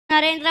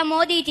Narendra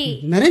Modi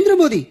ji. Narendra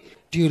Modi.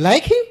 Do you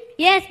like him?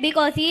 Yes,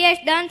 because he has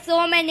done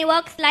so many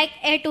works like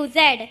A to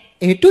Z.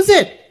 A to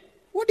Z.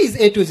 What is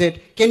A to Z?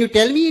 Can you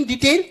tell me in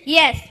detail?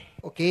 Yes.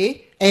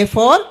 Okay. A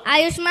for?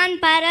 Ayushman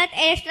Bharat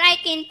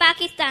airstrike in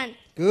Pakistan.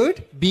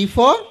 Good. B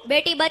for?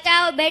 Beti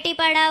Bachao, Beti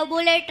Padhao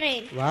bullet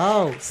train.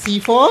 Wow. C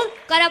for?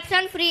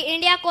 Corruption-free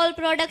India coal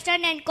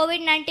production and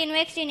COVID-19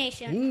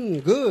 vaccination.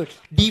 Good.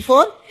 D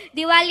for?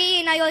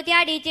 Diwali in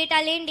Ayodhya,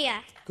 Digital India.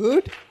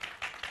 Good.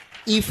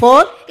 E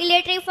for?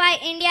 Electrify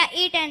India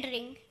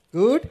e-tendering.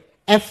 Good.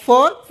 F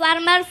for?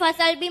 Farmer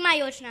Fasal Bima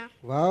Yojana.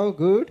 Wow,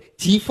 good.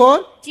 G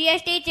for?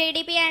 GST,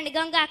 GDP and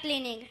Ganga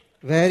cleaning.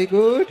 Very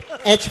good.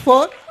 H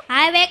for?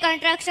 Highway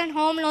construction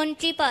home loan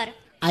cheaper.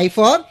 I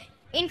for?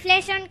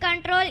 Inflation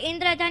control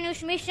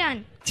Indradhanush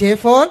mission. J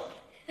for?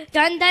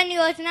 Jan Dhan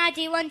Yojana,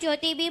 Jeevan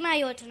Jyoti Bima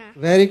Yojana.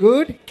 Very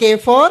good. K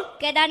for?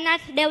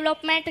 Kedarnath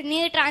development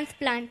knee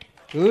transplant.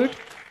 Good.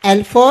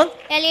 L for?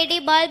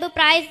 LED bulb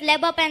price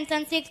labor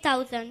pension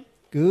 6,000.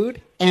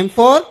 Good. M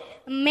for?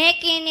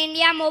 Make in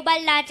India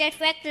mobile largest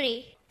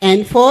factory.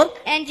 N for?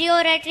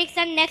 NGO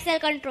restriction Nexel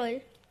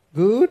control.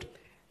 Good.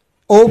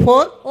 O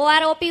for?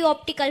 OROP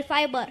optical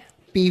fiber.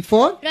 P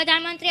for?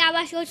 Pradhan Mantri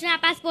Awas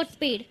Yojana passport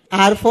speed.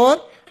 R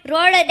for?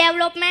 Road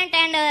development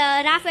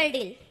and Rafale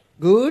deal.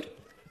 Good.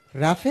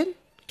 Rafale?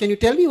 Can you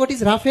tell me what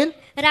is Rafale?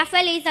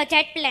 Rafale is a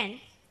jet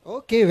plane.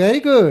 Okay, very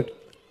good.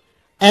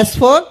 S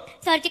for?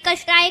 Surgical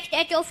strike,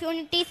 Statue of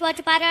Unity,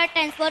 Swachh Bharat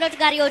and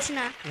Swarojgar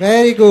Yojana.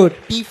 Very good.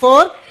 T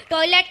for?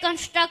 Toilet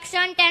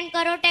construction, 10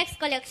 crore tax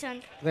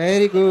collection.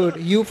 Very good.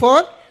 U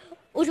for?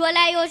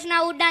 Ujjwala Yojana,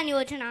 Uddan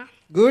Yojana.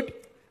 Good.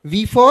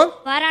 V for?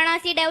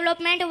 Varanasi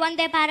development,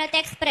 Vande Bharat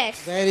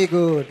Express. Very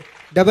good.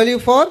 W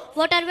for?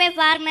 Waterway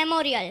War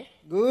Memorial.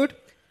 Good.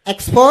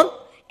 X for?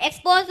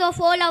 Expose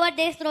of all our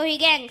Destrohi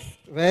gangs.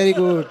 Very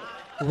good.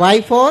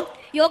 Y for?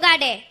 Yoga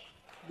Day.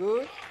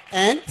 Good.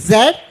 And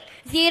Z?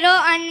 Zero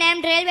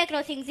unnamed railway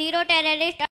crossing. Zero terrorist